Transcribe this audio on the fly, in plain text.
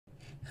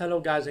Hello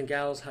guys and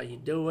gals, how you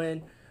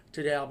doing?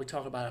 Today I'll be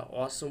talking about an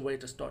awesome way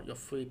to start your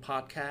free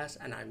podcast,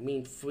 and I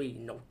mean free,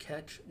 no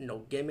catch, no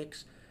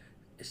gimmicks.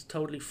 It's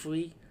totally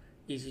free,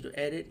 easy to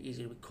edit,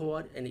 easy to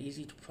record, and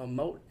easy to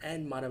promote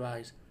and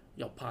monetize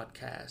your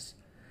podcast.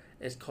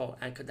 It's called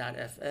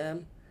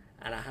Anchor.fm,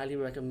 and I highly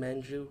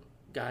recommend you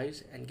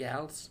guys and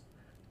gals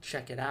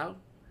check it out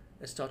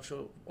and start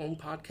your own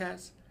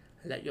podcast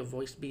and let your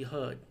voice be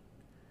heard.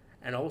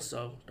 And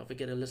also, don't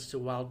forget to listen to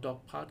Wild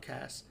Dog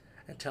Podcast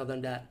and tell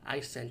them that I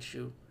sent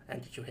you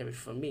and that you hear it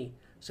from me,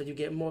 so you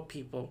get more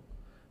people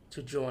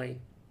to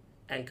join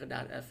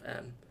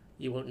Anchor.fm.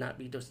 You will not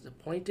be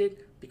disappointed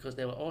because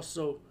they will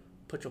also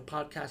put your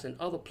podcast in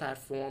other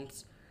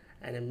platforms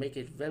and then make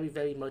it very,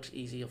 very much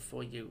easier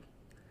for you.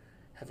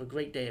 Have a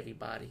great day,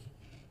 everybody.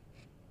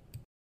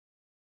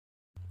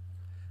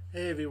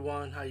 Hey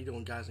everyone, how you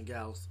doing, guys and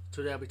gals?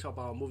 Today I'll be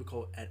talking about a movie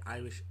called An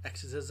Irish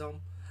Exorcism.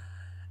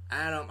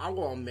 And I'm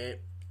going to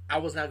admit, I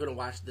was not going to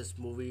watch this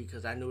movie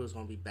because I knew it was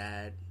going to be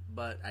bad,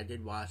 but I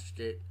did watch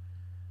it.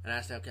 And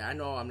I said, okay, I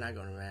know I'm not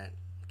going to rant.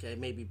 Okay, it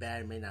may be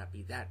bad, it may not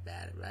be that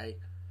bad, right?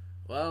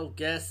 Well,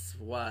 guess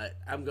what?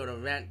 I'm going to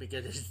rant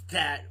because it's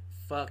that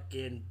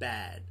fucking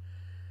bad.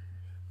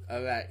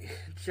 Alright,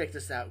 check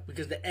this out.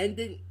 Because the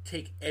ending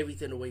take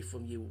everything away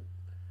from you.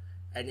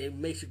 And it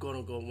makes you go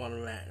want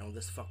to rant on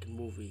this fucking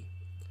movie.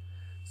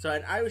 So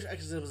An Irish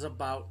Exorcism is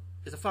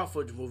it's a found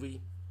footage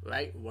movie,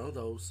 right? One of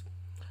those.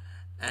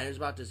 And it's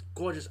about this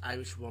gorgeous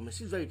Irish woman.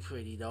 She's very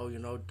pretty,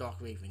 though, dark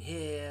raven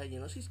hair,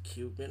 she's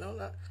cute,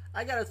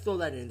 I gotta throw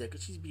that in there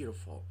because she's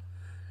beautiful.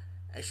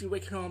 And she's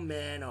waking her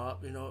man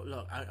up,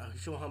 look,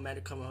 she want her man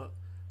to come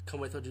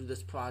with her to do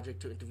this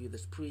project to interview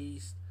this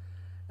priest.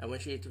 And when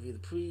she interviewed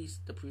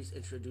the priest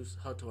introduced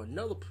her to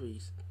another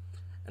priest.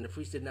 And the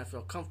priest did not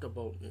feel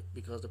comfortable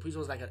because the priest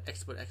was like an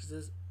expert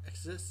exorcist,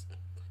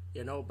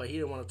 but he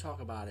didn't want to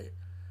talk about it.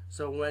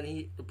 So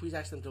when the priest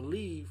asked them to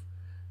leave,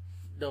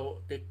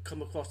 they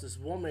come across this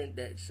woman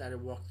that decided to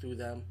walk through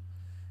them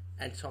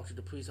and talk to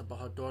the priest about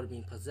her daughter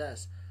being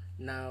possessed.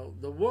 Now,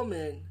 the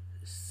woman,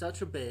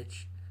 such a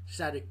bitch,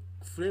 decided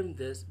to film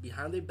this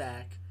behind their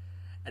back,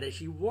 and then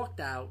she walked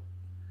out,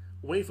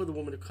 waiting for the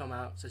woman to come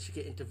out so she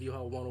could interview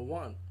her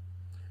one-on-one.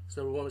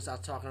 So the woman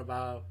started talking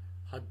about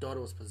her daughter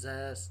was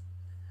possessed,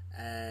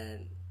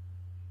 and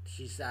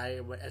she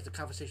decided, as the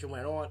conversation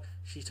went on,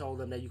 she told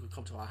them that you could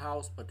come to her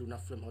house, but do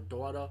not film her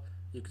daughter,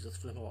 you could just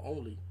film her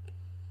only.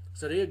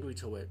 So they agreed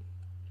to it.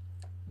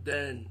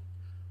 Then,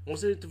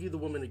 once they interviewed the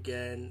woman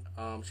again,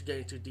 she got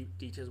into deep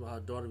details about her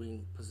daughter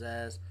being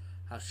possessed,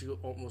 how she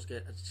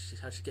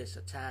gets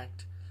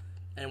attacked.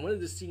 And one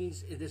of the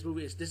scenes in this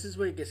movie this is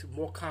where it gets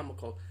more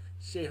comical.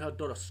 She her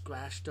daughter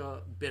scratched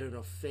her, bit in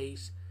her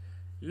face.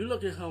 You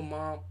look at her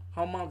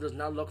mom does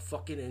not look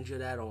fucking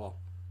injured at all.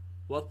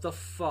 What the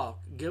fuck?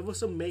 Give her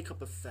some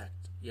makeup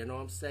effect. You know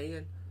what I'm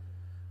saying?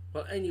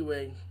 Well,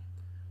 anyway,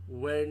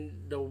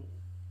 when the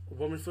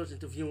woman first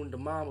interviewing the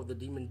mom of the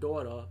demon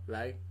daughter,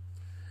 right?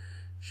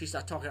 She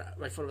started talking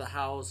right in front of the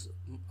house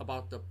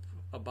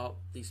about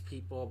these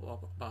people,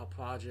 about her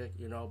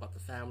project, about the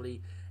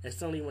family. And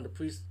suddenly, when the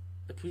priest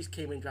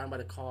came in, driving by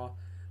the car,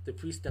 the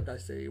priest stepped out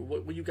and said,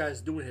 "What you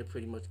guys doing here?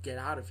 Pretty much, get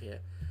out of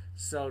here."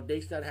 So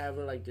they started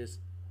having like this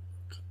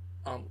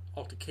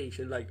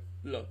altercation. Like,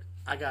 look,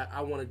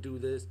 I want to do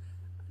this.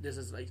 This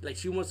is like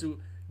she wants to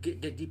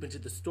get deep into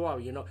the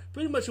story,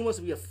 Pretty much, she wants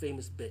to be a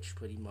famous bitch,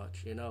 pretty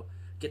much,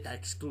 Get that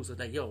exclusive,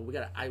 like, yo, we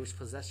got an Irish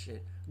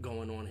possession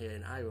going on here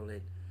in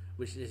Ireland,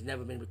 which has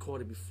never been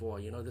recorded before.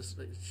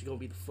 She's gonna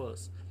be the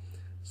first.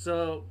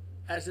 So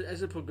as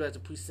it progressed, the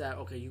priest said,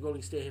 okay, you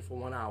only stay here for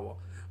 1 hour.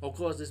 Of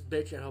course, this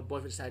bitch and her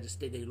boyfriend decided to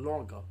stay there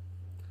longer.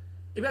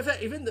 In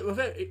fact, even the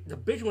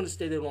bitch wanted to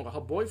stay there longer. Her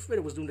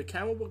boyfriend was doing the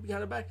camera work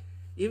behind her back.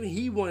 Even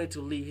he wanted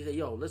to leave. He said,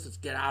 yo, let's just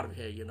get out of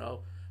here,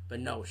 But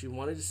no, she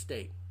wanted to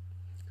stay.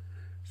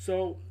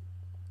 So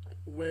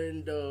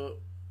when the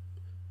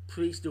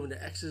priest doing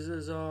the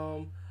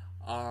exorcism,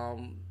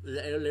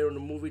 later in the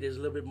movie, there's a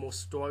little bit more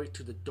story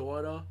to the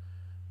daughter,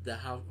 that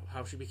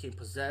how she became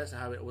possessed,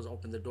 and how it was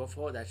opened the door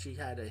for her, that she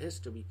had a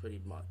history pretty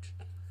much,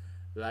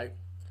 right?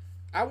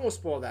 I won't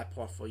spoil that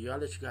part for you. I'll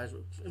let you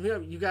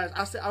guys.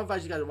 I'll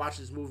advise you guys to watch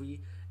this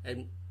movie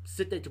and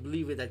sit there to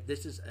believe it that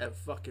this is a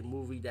fucking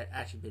movie that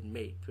actually been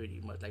made,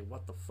 pretty much. Like,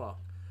 what the fuck?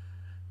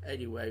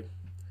 Anyway,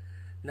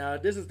 now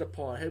this is the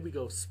part. Here we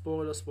go.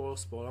 Spoiler.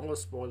 I'm gonna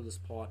spoil this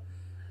part.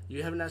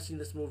 You have not seen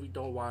this movie,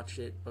 don't watch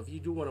it. But if you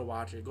do want to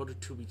watch it, go to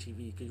Tubi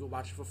TV, because you can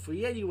watch it for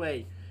free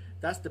anyway.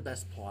 That's the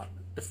best part.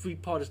 The free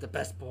part is the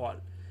best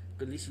part.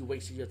 At least you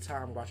wasted your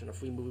time watching a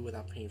free movie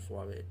without paying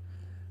for it.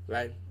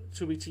 Right?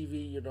 Tubi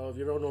TV, if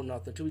you don't know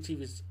nothing, Tubi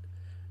TV is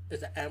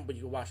an app where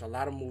you can watch a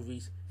lot of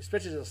movies,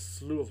 especially there's a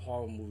slew of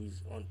horror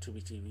movies on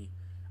Tubi TV.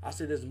 I'll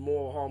say there's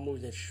more horror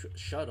movies than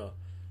Shudder,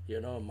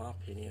 in my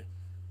opinion.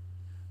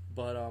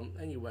 But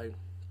anyway,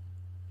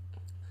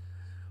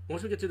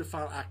 once we get to the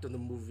final act of the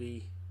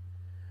movie,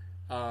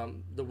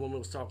 the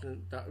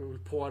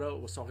reporter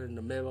was talking in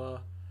the mirror,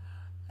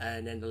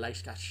 and then the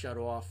lights got shut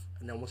off,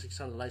 and then once she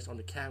turned the lights on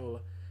the camera,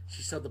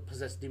 she saw the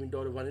possessed demon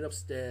daughter running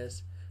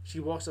upstairs, She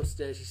walks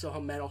upstairs. She saw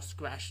her man all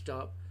scratched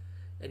up,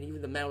 and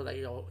even the man was like,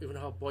 yo. Even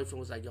her boyfriend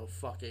was like, yo,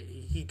 fuck it.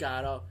 He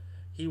got up.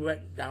 He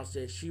went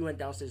downstairs. She went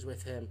downstairs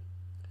with him,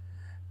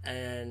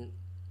 and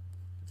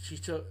he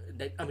took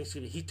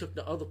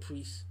the other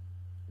priest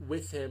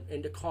with him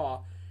in the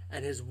car,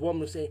 and his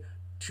woman was saying,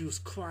 she was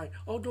crying,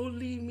 oh, don't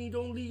leave me,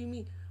 don't leave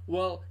me.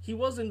 Well, he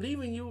wasn't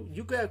leaving you.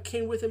 You could have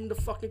came with him in the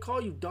fucking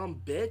car, you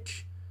dumb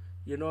bitch.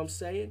 You know what I'm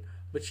saying?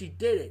 But she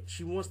did it.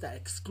 She wants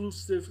that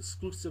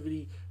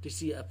exclusivity to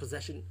see a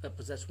possessed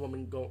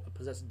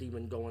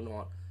demon going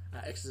on,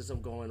 an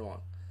exorcism going on.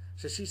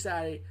 So she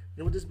decided, you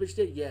know what this bitch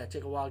did? Yeah,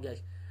 take a wild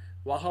guess.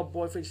 While her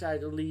boyfriend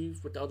decided to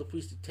leave with the other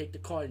priest to take the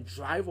car and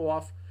drive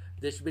off,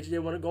 this bitch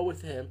didn't want to go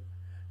with him.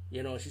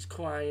 You know, she's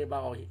crying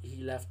about, oh,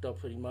 he left her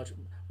pretty much.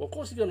 Well, of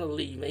course he's gonna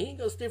leave me. He ain't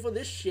gonna stay for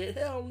this shit.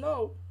 Hell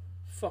no.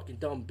 Fucking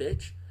dumb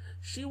bitch.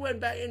 She went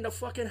back in the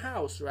fucking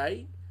house,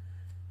 right?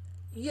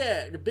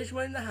 Yeah, the bitch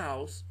went in the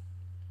house,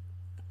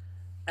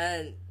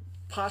 and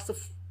pasta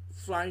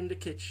flying in the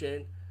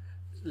kitchen,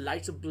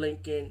 lights are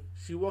blinking.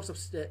 She walks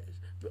upstairs.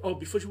 Oh,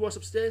 before she walks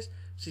upstairs,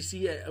 she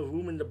see a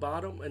room in the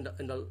bottom, in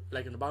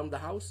the bottom of the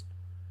house.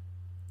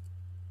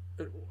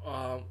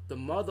 The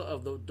mother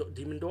of the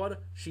demon daughter,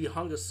 she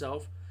hung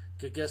herself.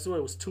 Cause guess what?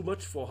 It was too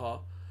much for her.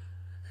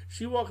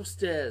 She walked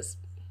upstairs,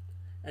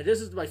 and this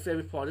is my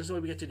favorite part. This is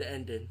where we get to the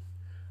ending.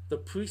 The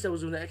priest that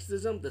was doing the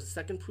exorcism, the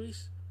second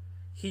priest,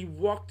 he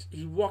walked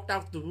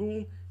out the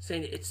room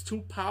saying it's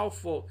too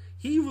powerful.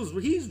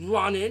 He's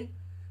running,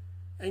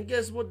 and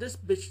guess what? This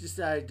bitch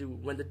decided to do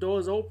when the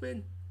doors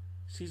open.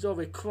 She's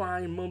over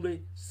crying,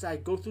 mumbling.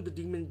 Decided go through the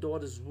demon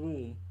daughter's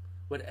room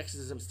where the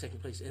exorcism is taking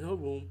place. In her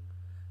room,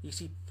 you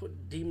see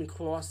demon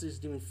crosses,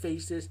 demon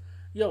faces.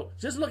 Yo,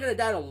 just looking at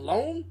that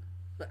alone,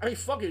 I mean,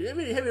 fuck it.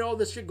 Having all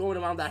this shit going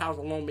around that house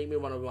alone made me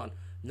want to run.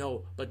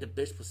 No, but the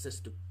bitch persists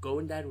to go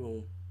in that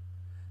room,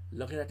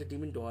 looking at the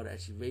demon daughter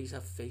as she raised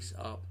her face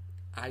up,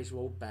 eyes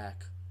rolled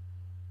back,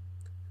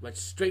 went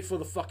straight for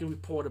the fucking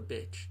reporter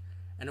bitch.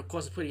 And of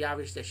course, it's pretty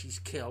obvious that she's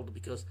killed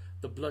because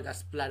the blood got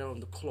splattered on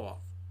the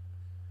cloth.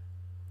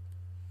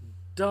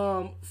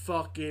 Dumb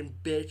fucking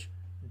bitch.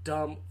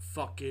 Dumb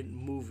fucking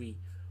movie.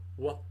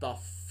 What the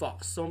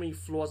fuck? So many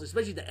flaws,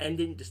 especially the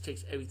ending just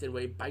takes everything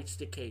away, bites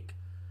the cake.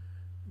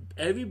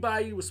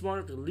 Everybody was smart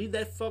enough to leave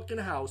that fucking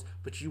house,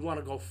 but you want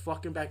to go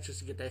fucking back just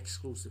to get that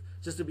exclusive,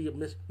 just to be a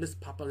miss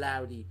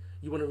popularity.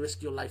 You want to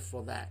risk your life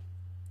for that.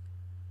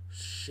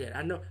 Shit,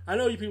 I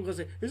know you people gonna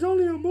say it's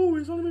only a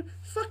movie. It's only a movie.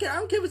 Fuck it, I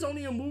don't care if it's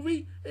only a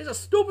movie. It's a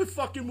stupid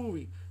fucking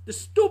movie. The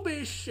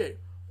stupidest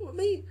shit. I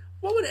mean,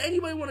 why would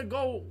anybody want to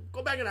go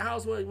back in the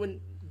house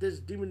when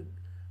this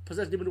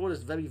possessed demon daughter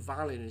is very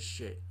violent and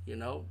shit? You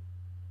know.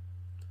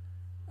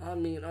 I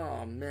mean,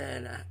 oh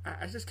man,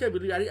 I just can't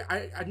believe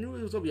I knew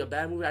it was gonna be a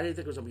bad movie. I didn't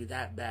think it was gonna be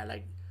that bad,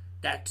 like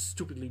that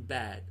stupidly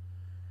bad.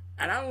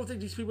 And I don't think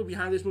these people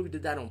behind this movie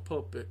did that on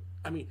purpose.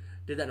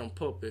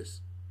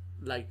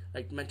 Like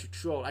meant to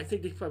troll. I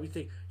think they probably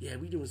think, yeah,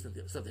 we doing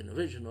something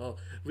original.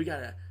 We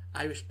got an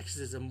Irish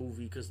exorcism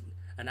movie because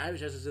an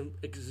Irish exorcism,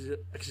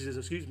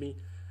 excuse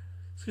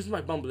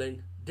my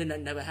bumbling,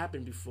 that never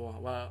happened before.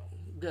 Well,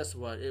 guess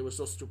what? It was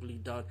so stupidly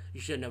done.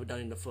 You should have never done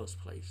it in the first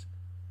place.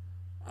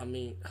 I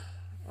mean.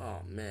 Oh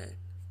man.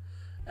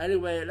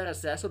 Anyway, like I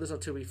said, I saw this on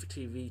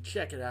TV.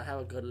 Check it out.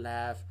 Have a good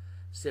laugh.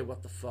 Say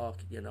what the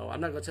fuck. You know,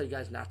 I'm not gonna tell you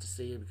guys not to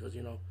see it because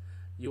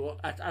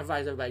I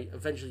advise everybody.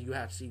 Eventually, you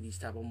have to see these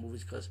type of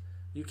movies because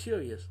you're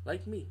curious,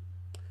 like me.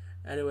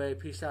 Anyway,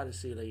 peace out and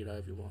see you later,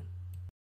 everyone.